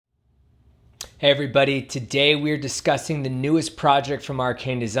Hey everybody, today we're discussing the newest project from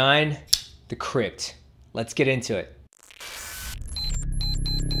Arcane Design, the CRYPT. Let's get into it.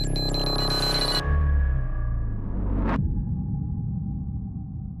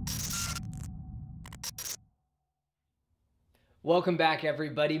 Welcome back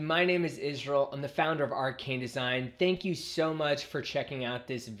everybody. My name is Israel. I'm the founder of Arcane Design. Thank you so much for checking out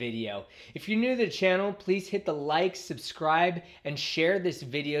this video. If you're new to the channel, please hit the like, subscribe, and share this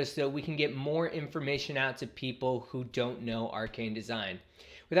video so we can get more information out to people who don't know Arcane Design.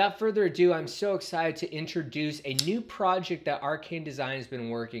 Without further ado, I'm so excited to introduce a new project that Arcane Design has been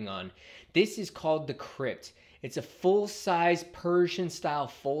working on. This is called the CRYPT. It's a full-size Persian-style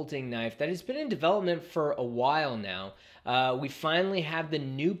folding knife that has been in development for a while now. We finally have the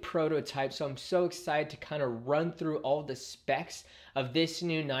new prototype, so I'm so excited to kind of run through all the specs of this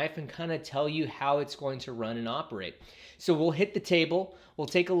new knife and kind of tell you how it's going to run and operate. So we'll hit the table, we'll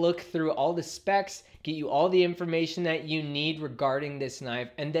take a look through all the specs, get you all the information that you need regarding this knife,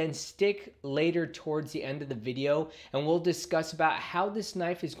 and then stick later towards the end of the video and we'll discuss about how this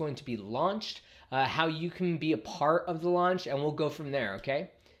knife is going to be launched, how you can be a part of the launch, and we'll go from there, okay?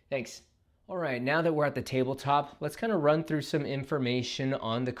 Thanks. All right, now that we're at the tabletop, let's kind of run through some information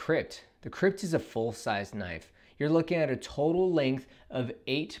on the CRYPT. The CRYPT is a full-size knife. You're looking at a total length of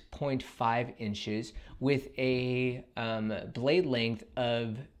 8.5 inches with a blade length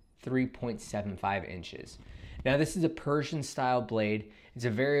of 3.75 inches. Now this is a Persian style blade. It's a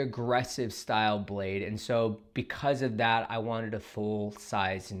very aggressive style blade, and so because of that, I wanted a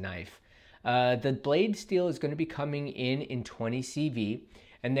full-size knife. The blade steel is going to be coming in 20 CV.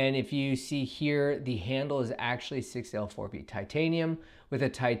 And then if you see here, the handle is actually 6L4B titanium with a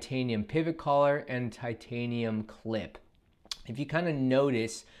titanium pivot collar and titanium clip. If you kind of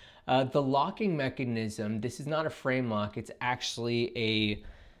notice, the locking mechanism, this is not a frame lock, it's actually a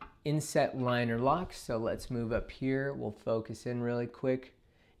inset liner lock. So let's move up here, we'll focus in really quick.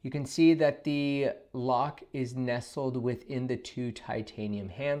 You can see that the lock is nestled within the two titanium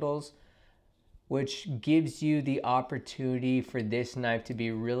handles, which gives you the opportunity for this knife to be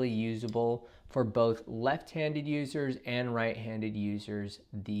really usable for both left-handed users and right-handed users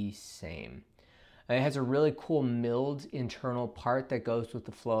the same. It has a really cool milled internal part that goes with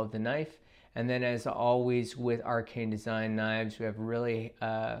the flow of the knife. And then as always with Arcane Design knives, we have really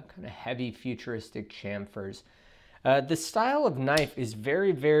kind of heavy futuristic chamfers. The style of knife is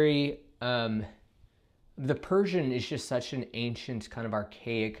very, the Persian is just such an ancient kind of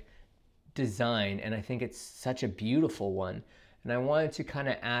archaic design, and I think it's such a beautiful one, and I wanted to kind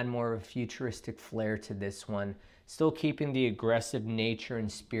of add more of a futuristic flair to this one, still keeping the aggressive nature and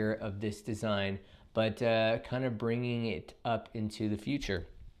spirit of this design, but kind of bringing it up into the future.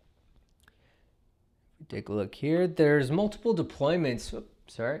 Take a look here. There's multiple deployments.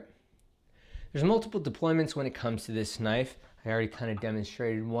 There's multiple deployments when it comes to this knife. I already kind of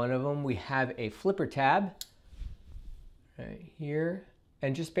demonstrated one of them. We have a flipper tab right here.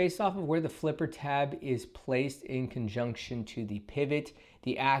 And just based off of where the flipper tab is placed in conjunction to the pivot,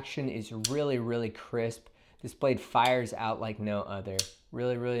 the action is really crisp. This blade fires out like no other.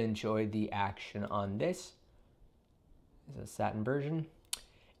 Really enjoyed the action on this. This is a satin version.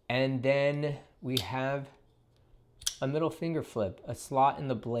 And then we have a middle finger flip, a slot in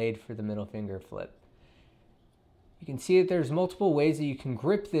the blade for the middle finger flip. You can see that there's multiple ways that you can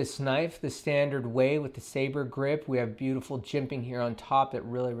grip this knife the standard way with the saber grip. We have beautiful jimping here on top that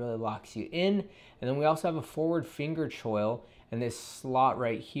really locks you in. And then we also have a forward finger choil, and this slot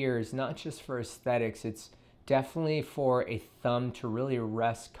right here is not just for aesthetics, it's definitely for a thumb to really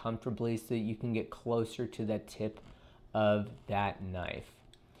rest comfortably so that you can get closer to the tip of that knife.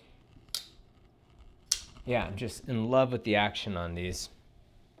 Yeah, I'm just in love with the action on these.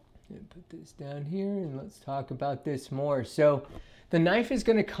 Put this down here and let's talk about this more. So the knife is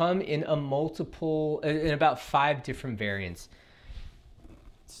going to come in in about 5 different variants.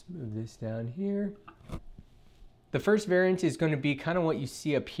 Let's move this down here. The first variant is going to be kind of what you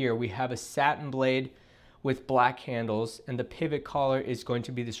see up here. We have a satin blade with black handles, and the pivot collar is going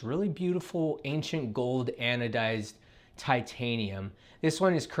to be this really beautiful ancient gold anodized titanium. This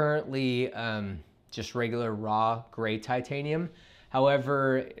one is currently just regular raw gray titanium.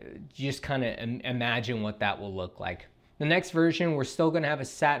 However, just kind of imagine what that will look like. The next version, we're still going to have a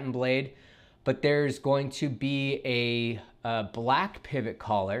satin blade, but there's going to be a black pivot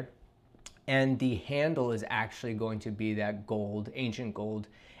collar, and the handle is actually going to be that gold, ancient gold,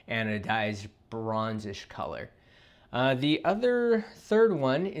 anodized bronzish color. The other third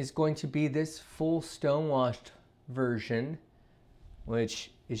one is going to be this full stonewashed version,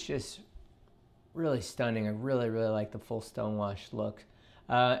 which is just really stunning. I really like the full stonewash look.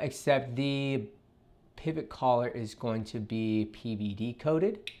 except the pivot collar is going to be PVD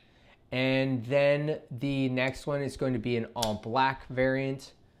coated. And then the next one is going to be an all black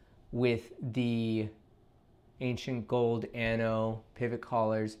variant with the ancient gold anno pivot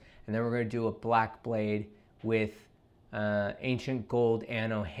collars. And then we're going to do a black blade with ancient gold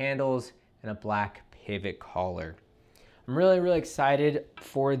anno handles and a black pivot collar. I'm really excited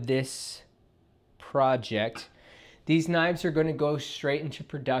for this project. These knives are going to go straight into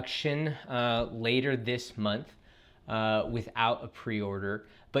production later this month without a pre-order,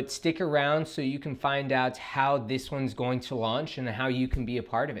 but stick around so you can find out how this one's going to launch and how you can be a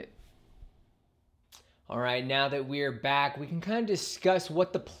part of it. All right, now that we're back, we can kind of discuss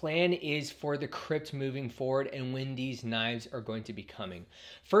what the plan is for the CRYPT moving forward and when these knives are going to be coming.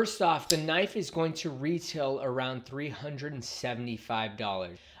 First off, the knife is going to retail around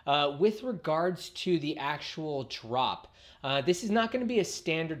 $375. With regards to the actual drop, this is not going to be a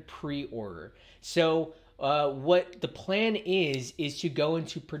standard pre-order. So what the plan is to go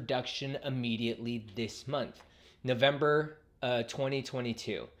into production immediately this month, November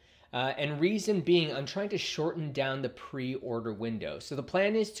 2022. And reason being, I'm trying to shorten down the pre-order window. So the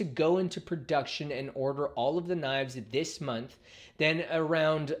plan is to go into production and order all of the knives this month. Then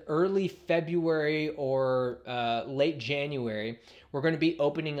around early February or late January, we're going to be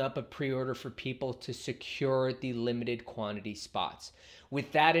opening up a pre-order for people to secure the limited quantity spots.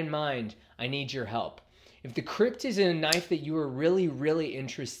 With that in mind, I need your help. If the CRYPT is a knife that you are really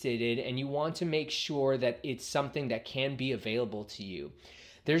interested in and you want to make sure that it's something that can be available to you,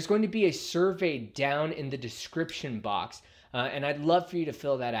 there's going to be a survey down in the description box, and I'd love for you to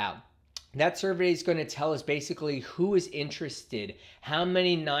fill that out. That survey is going to tell us basically who is interested, how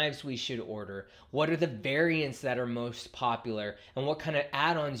many knives we should order, what are the variants that are most popular, and what kind of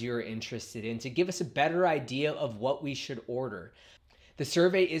add-ons you're interested in to give us a better idea of what we should order. The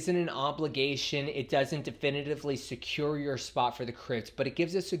survey isn't an obligation. It doesn't definitively secure your spot for the CRYPT, but it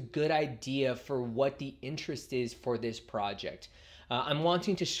gives us a good idea for what the interest is for this project. I'm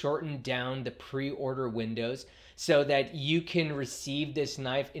wanting to shorten down the pre-order windows so that you can receive this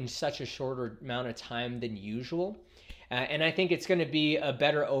knife in such a shorter amount of time than usual. And I think it's going to be a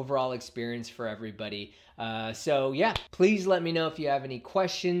better overall experience for everybody. So yeah, please let me know if you have any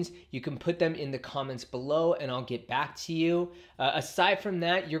questions. You can put them in the comments below and I'll get back to you. Aside from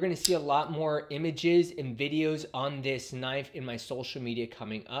that, you're going to see a lot more images and videos on this knife in my social media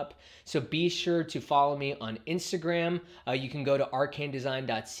coming up. So be sure to follow me on Instagram. You can go to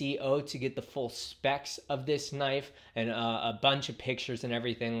arcanedesign.co to get the full specs of this knife and a bunch of pictures and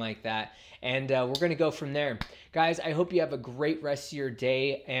everything like that. And we're going to go from there. Guys, I hope you have a great rest of your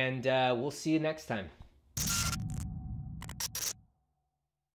day and we'll see you next time.